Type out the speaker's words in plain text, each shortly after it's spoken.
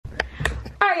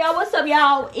y'all, what's up,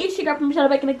 y'all? It's your girl from Michelle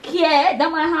back in the cat.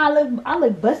 Don't mind how I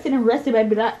look busted and rusty,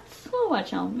 baby. That's so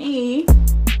much on me.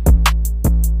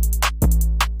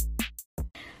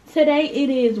 Today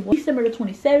it is December the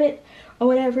 27th or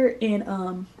whatever,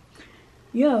 and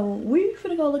yo, we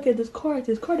finna go look at this car at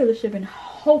this car dealership and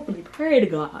hopefully pray to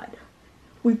God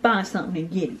we find something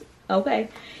and get it, okay?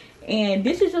 And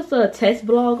this is just a test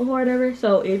vlog or whatever,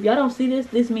 so if y'all don't see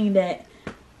this means that,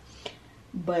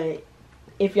 but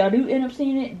if y'all do end up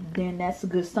seeing it, then that's a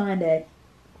good sign that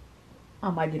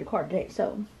I might get a car today.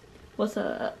 So what's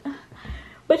up?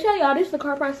 But yeah, y'all, this is the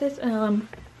car process. I don't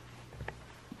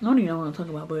even know what I'm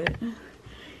talking about, but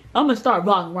I'm gonna start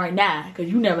vlogging right now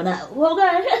because you never know.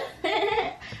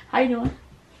 Okay. How you doing?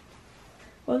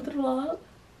 Welcome to the vlog.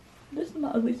 This is my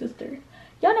ugly sister.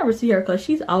 Y'all never see her because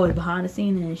she's always behind the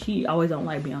scenes and she always don't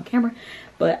like being on camera.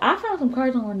 But I found some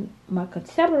cars on my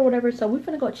tablet or whatever, so we're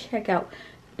gonna go check out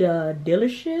the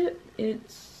dealership.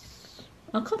 It's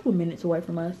a couple minutes away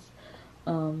from us.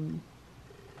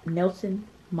 Nelson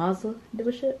Mazda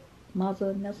dealership.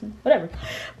 Mazda, Nelson, whatever.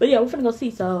 But yeah, we're finna go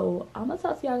see. So I'm gonna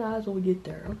talk to y'all guys when we get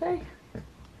there, okay?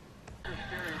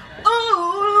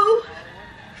 Ooh!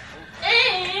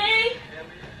 Hey!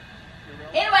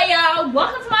 Anyway, y'all,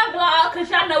 welcome to my vlog, cause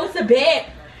y'all know it's a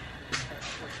bed.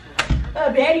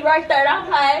 A baddie right there. I'm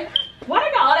like, why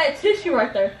they got all that tissue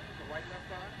right there?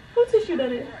 Who tissue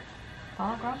that is?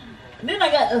 Oh, girl. Then I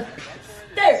got a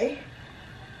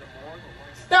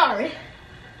starry.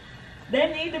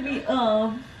 They need to be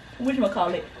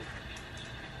whatchamacallit?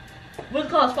 What's it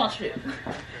called? Sponsorship.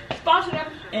 Sponsor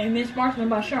them and then sponsor them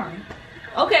by Sharon.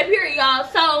 Okay, period, y'all.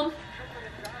 So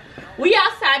we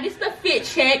outside. This is the fit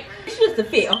check. It's just the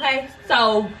fit, okay?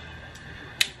 So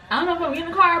I don't know if I'm getting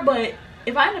in the car, but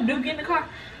if I end up getting in the car,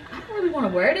 I don't really want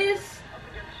to wear this.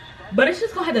 But it's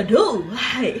just gonna have to do.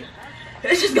 Like,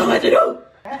 it's just gonna have to do.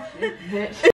 What?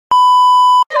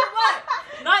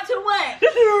 Not to what?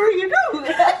 This is what you do.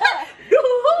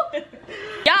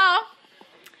 Y'all.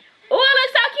 Oh, it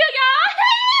looks so cute, y'all.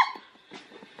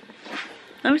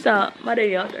 Let me stop. My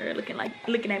daddy out there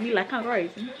looking at me like I'm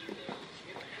crazy.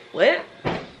 What?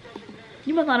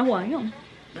 You must not know who I am.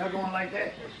 Y'all going like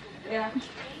that? Yeah.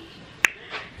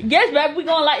 Yes, baby, we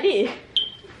going like this.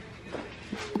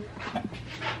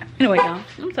 Anyway, y'all, I'm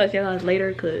gonna talk to y'all guys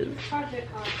later, cause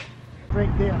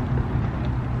Right there.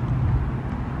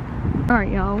 all right,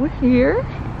 y'all, we're here.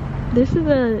 This is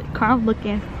the car I'm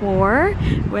looking for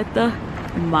with the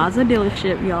Mazda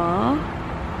dealership, y'all.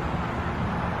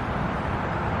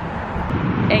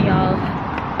 And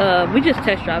y'all, we just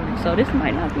test driving, so this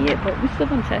might not be it, but we still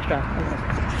gonna test drive.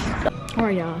 All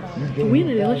right, y'all, we in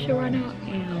the dealership right now,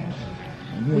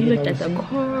 and we looked at the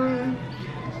car.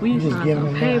 We signed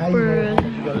some papers.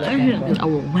 It's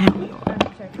overwhelming, y'all.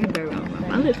 It's very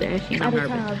overwhelming. I live there, actually not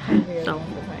nervous. So,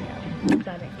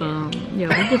 yeah,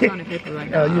 we just signed the paper right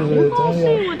now. We're gonna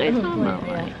see what they talking about.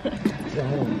 Like,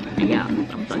 yeah, I'm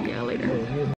talking to y'all later.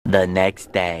 The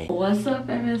next day. What's up,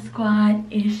 Famous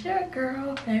Squad? It's your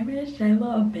girl, Civic,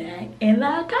 back in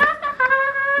the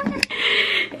car.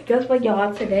 Guess what,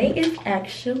 y'all? Today is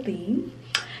actually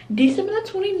December the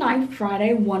 29th,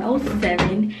 Friday,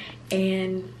 1:07,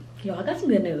 and y'all, I got some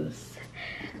good news.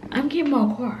 I'm getting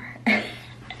my car.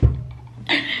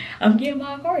 I'm getting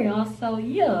my car, y'all. So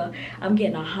yeah, I'm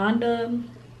getting a Honda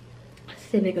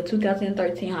Civic, a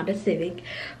 2013 Honda Civic,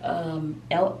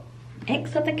 LX,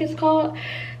 I think it's called.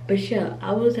 But yeah,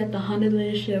 I was at the Honda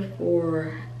dealership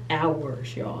for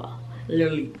hours, y'all.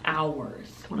 Literally hours.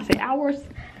 When I say hours,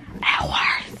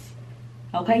 hours.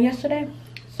 Okay, yesterday.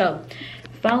 So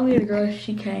finally, the girl,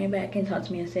 she came back and talked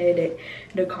to me and said that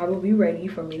the car will be ready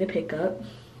for me to pick up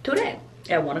today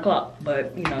at 1 o'clock.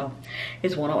 But, you know,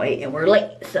 it's 1:08 and we're late.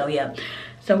 So, yeah.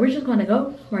 So, we're just going to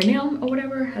go right now or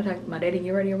whatever. I talked to my daddy,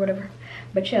 get ready or whatever.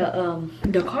 But, yeah,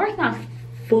 the car's not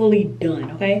fully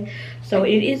done, okay? So,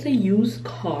 it is a used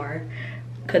car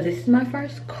because this is my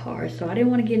first car. So, I didn't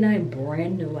want to get nothing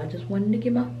brand new. I just wanted to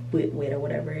get my foot wet or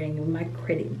whatever and get my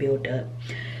credit built up.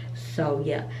 So,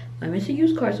 yeah. It's a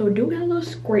used car, so it do got a little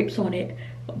scrapes on it,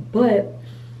 but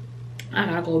I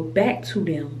gotta go back to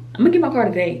them. I'm gonna get my car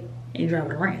today and drive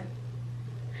it around,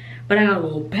 but I gotta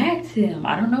go back to them.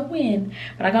 I don't know when,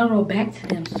 but I gotta go back to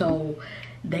them so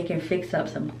they can fix up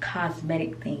some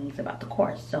cosmetic things about the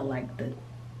car. So like the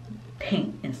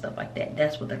paint and stuff like that,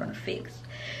 that's what they're gonna fix.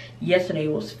 Yesterday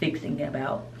was fixing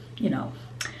about, you know,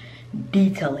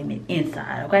 detailing it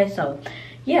inside. Okay, so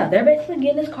yeah, they're basically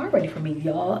getting this car ready for me,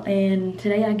 y'all, and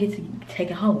today I get to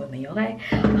take it home with me. Okay,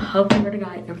 hopefully for the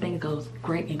guy everything goes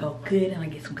great and go good and I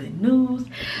get some good news.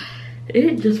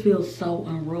 It just feels so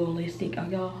unrealistic,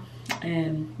 y'all,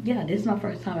 and yeah, this is my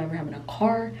first time ever having a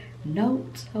car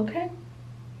notes, okay?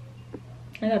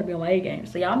 I gotta be on my A game.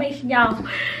 So y'all make sure y'all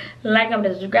like, comment,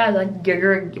 and subscribe. Like,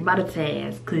 girl, get by the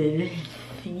task, cause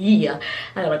yeah,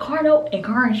 I got a car note and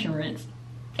car insurance,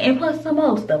 and plus some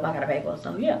other stuff I gotta pay for.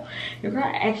 So yeah, your girl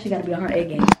actually gotta be on her A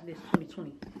game this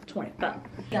 2025.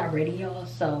 Got ready, y'all.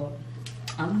 So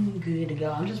I'm good to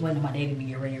go. I'm just waiting on my day to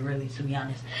be ready, really, to be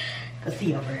honest. Cause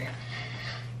see over here,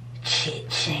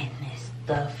 chit-chatting and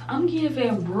stuff. I'm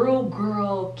giving real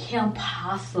girl Kim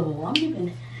Possible. I'm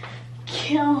giving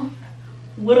Kim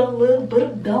with a little bit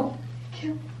of dump.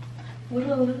 Kim with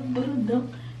a little bit of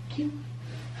dump. Kim.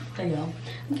 Okay, y'all.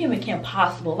 I'm giving Kim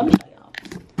Possible. Let me show y'all.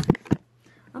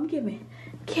 I'm giving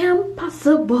Kim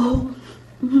Possible.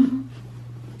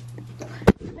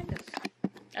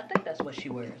 I think that's what she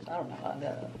wears. I don't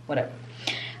know. Whatever.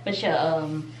 But yeah,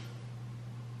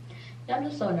 I'm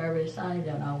just so nervous. I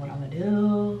don't know what I'm gonna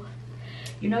do.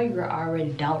 You know, you girl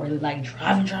already don't really like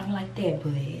driving like that,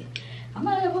 but I'm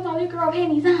gonna put my big girl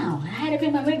panties on. I had to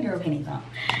put my big girl panties on.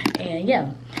 And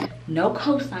yeah, no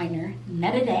cosigner,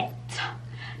 none of that.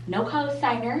 No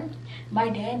cosigner. My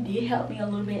dad did help me a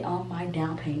little bit on my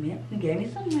down payment. He gave me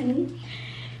some money,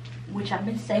 which I've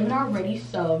been saving already.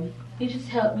 So he just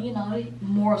helped me, you know,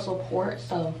 moral support.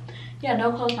 So yeah,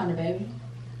 no cosigner, baby.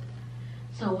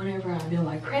 So whenever I build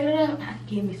my credit up, I can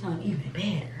give me something even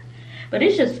better. But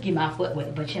it's just to get my foot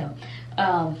wet. But yeah,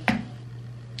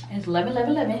 it's 11,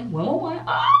 11, 11, 111.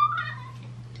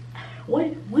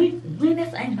 When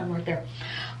that's the angel number right there.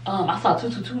 I saw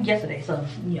 222 yesterday. So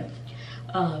yeah.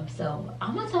 So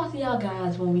I'm gonna talk to y'all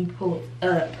guys when we pull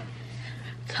up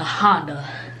to Honda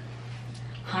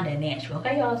in Nashville.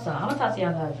 Okay, y'all. So I'm gonna talk to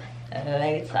y'all guys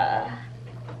later.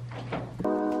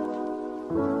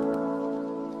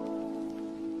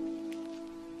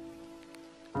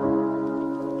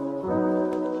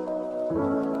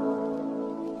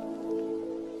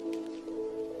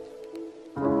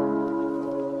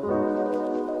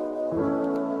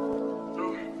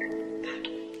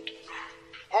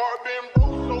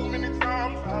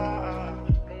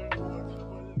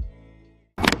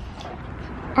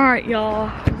 All right,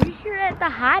 y'all, we here at the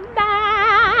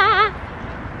Honda.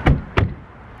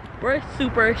 We're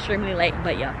super extremely late,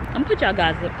 but yeah, I'm gonna put y'all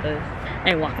guys up because I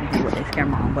ain't walking here with this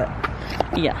camera on, but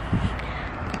yeah.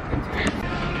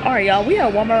 All right, y'all, we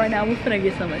at Walmart right now. We're finna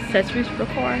get some accessories for the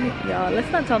car. Y'all,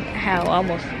 let's not talk how I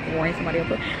almost ran somebody up,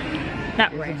 but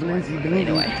not ran somebody, but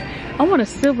anyway. I want a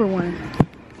silver one.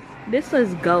 This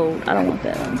says gold. I don't want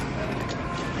that one.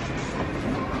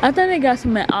 I think they got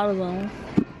some at AutoZone.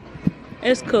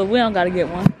 It's cool. We don't gotta get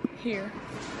one here,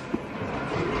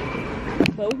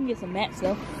 but we can get some mats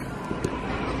though.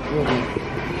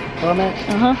 Car mats?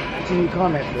 What you need car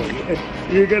mats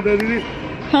for? You got that in it?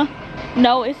 Huh?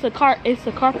 No, it's a carpet.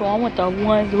 I want the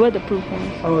ones, weatherproof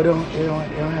ones. Oh, they don't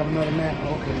have another mat.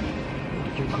 Okay.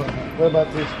 Get your car mat. What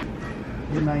about this?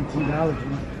 It's $19.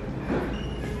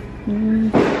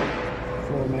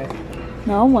 For a mat.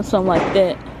 No, I want something like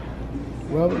that.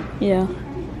 Rubber? Yeah.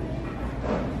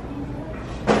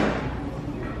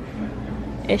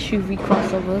 SUV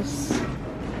crossovers.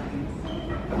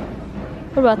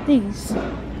 What about these?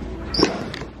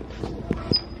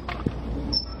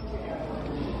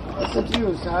 It's up to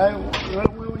you, Sai.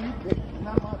 What will you pick?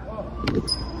 Not my car.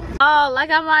 Oh, look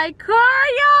at my car,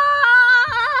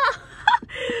 y'all!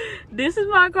 This is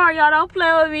my car, y'all. Don't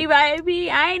play with me, baby.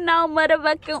 I ain't no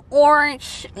motherfucking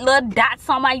orange little dots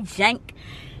on my jank.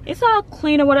 It's all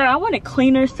clean or whatever. I want it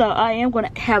cleaner, so I am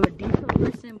gonna have a detail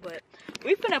listen, but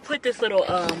we finna put this little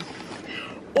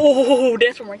oh,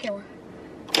 that's from my camera.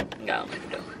 No,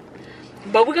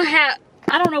 but we're gonna have,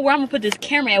 I don't know where I'm gonna put this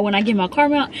camera at when I get my car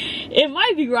mount. It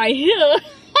might be right here.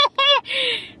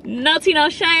 No tea, no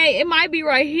shade. It might be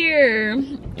right here.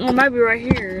 It might be right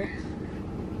here.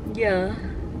 Yeah.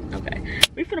 Okay.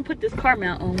 We finna put this car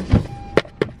mount on.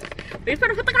 We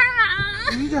finna put the car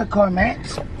mount on. You got car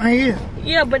mats right here.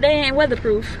 Yeah, but they ain't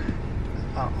weatherproof.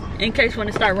 Oh. In case when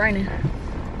it start raining,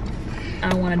 I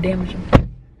don't want to damage them.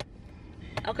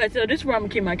 Okay, so this is where I'm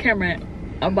gonna keep my camera at.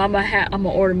 I'm gonna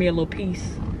order me a little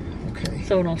piece. Okay.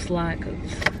 So it don't slide, cause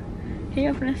can you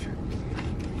open this?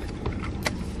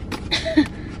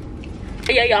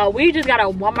 Yeah, y'all, we just got a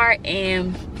Walmart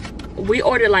and we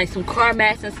ordered like some car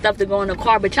mats and stuff to go in the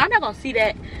car, but y'all not gonna see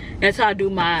that until I do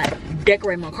my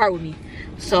decorate my car with me.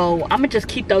 So I'm gonna just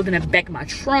keep those in the back of my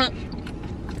trunk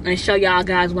and show y'all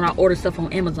guys when I order stuff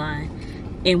on Amazon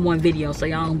in one video, so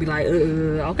y'all don't be like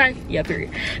okay, yeah, period,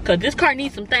 because this car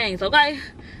needs some things. Okay,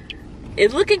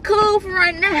 it's looking cool for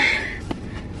right now,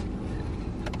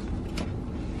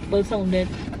 but some of that,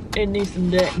 it needs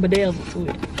some bedazzle to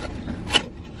it.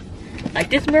 Like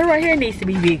this mirror right here needs to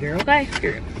be bigger. Okay,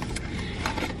 period.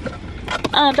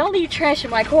 Don't leave trash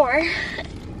in my car.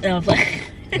 No, I'm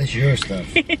like, that's your stuff.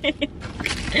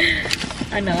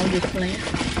 I know, I'm just playing.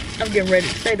 I'm getting ready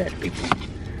to say that to people.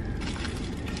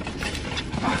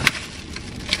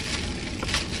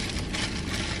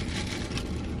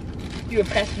 You're a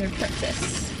passenger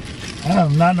princess.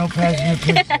 I'm not no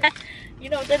passenger princess. You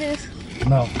know what that is?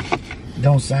 No,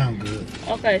 don't sound good.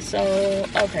 Okay, so,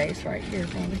 okay, it's right here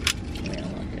probably. Wait, I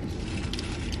want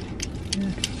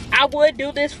this. I would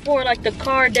do this for like the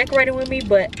car decorating with me,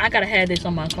 but I gotta have this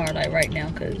on my car like right now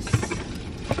because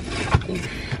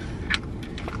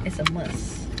it's a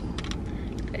must.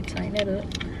 Okay, tighten that up.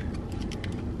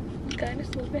 Okay, this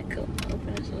little bit cool.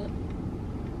 Open this up.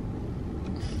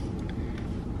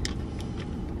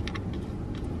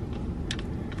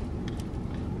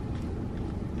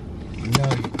 No,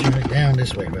 you turn it down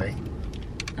this way, right?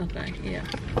 Okay, yeah.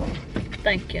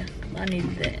 Thank you. I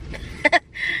needed that.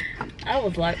 I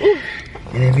was like, ooh.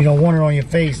 And if you don't want it on your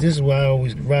face, this is what I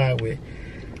always ride with.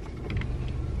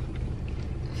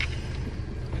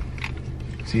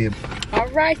 See it?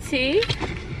 Alrighty.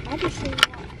 I'll just see what.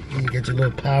 You get your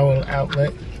little power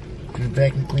outlet for the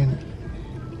vacuum cleaner.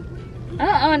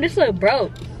 This look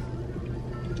broke.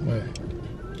 What?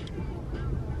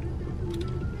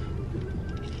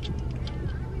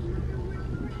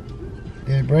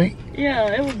 Did it break? Yeah,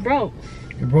 it was broke.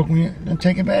 It broke when you then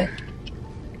take it back.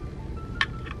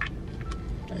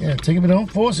 Yeah, take it, but don't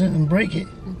force it and break it.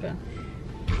 Okay.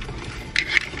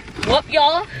 Whoop,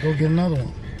 y'all. Go get another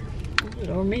one.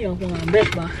 Or me on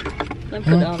Best Buy. Let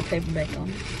me put all the paper back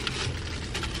on.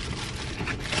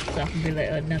 So I can be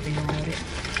like, nothing wrong with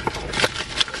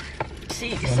it.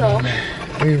 See, so.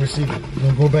 Where your receipt? You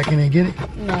gonna go back in there and get it?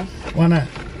 No. Why not?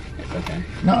 It's okay.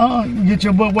 No, you get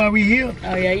your butt while we here.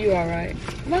 Oh yeah, you alright.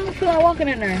 I don't feel like walking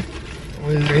in there.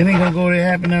 Well, it ain't gonna go there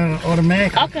happen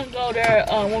automatically. I can go there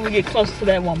when we get close to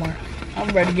that Walmart. I'm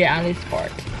ready to get out of this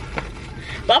part.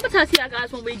 But I'm gonna talk to y'all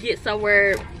guys when we get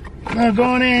somewhere. No,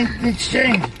 go in there and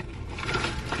exchange.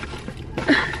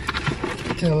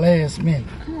 Till the last minute.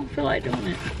 I don't feel like doing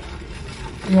it.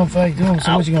 You don't feel like doing it?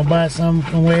 So what, you gonna buy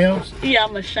something somewhere else? Yeah, I'm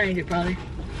gonna exchange it probably.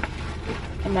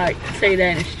 I might say that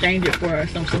and exchange it for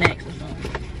some snacks or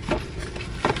something.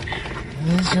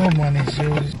 It's your money, it's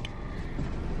yours.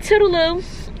 Toodaloo.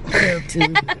 Yeah,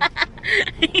 toodaloo.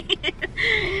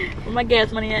 Where my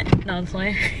gas money at? No, I'm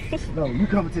playing. No, you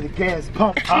coming to the gas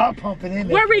pump. I'll pump it in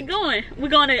there. Where we going? We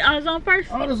going to AutoZone first?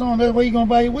 AutoZone, that's where you gonna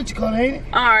buy your what you call it, ain't it?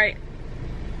 Alright.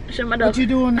 Show my dog. What you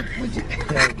doing? What you...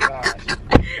 Oh, gosh.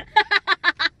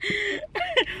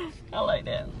 I like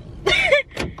that.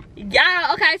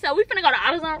 Y'all, okay, so we finna go to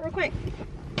AutoZone real quick.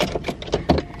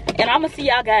 And I'm gonna see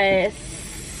y'all guys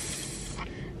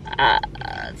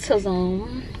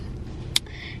AutoZone.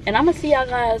 And I'm gonna see y'all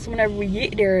guys whenever we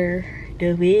get there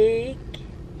the week.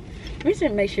 Let me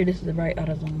just make sure this is the right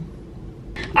AutoZone.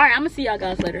 Alright, I'm gonna see y'all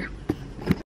guys later.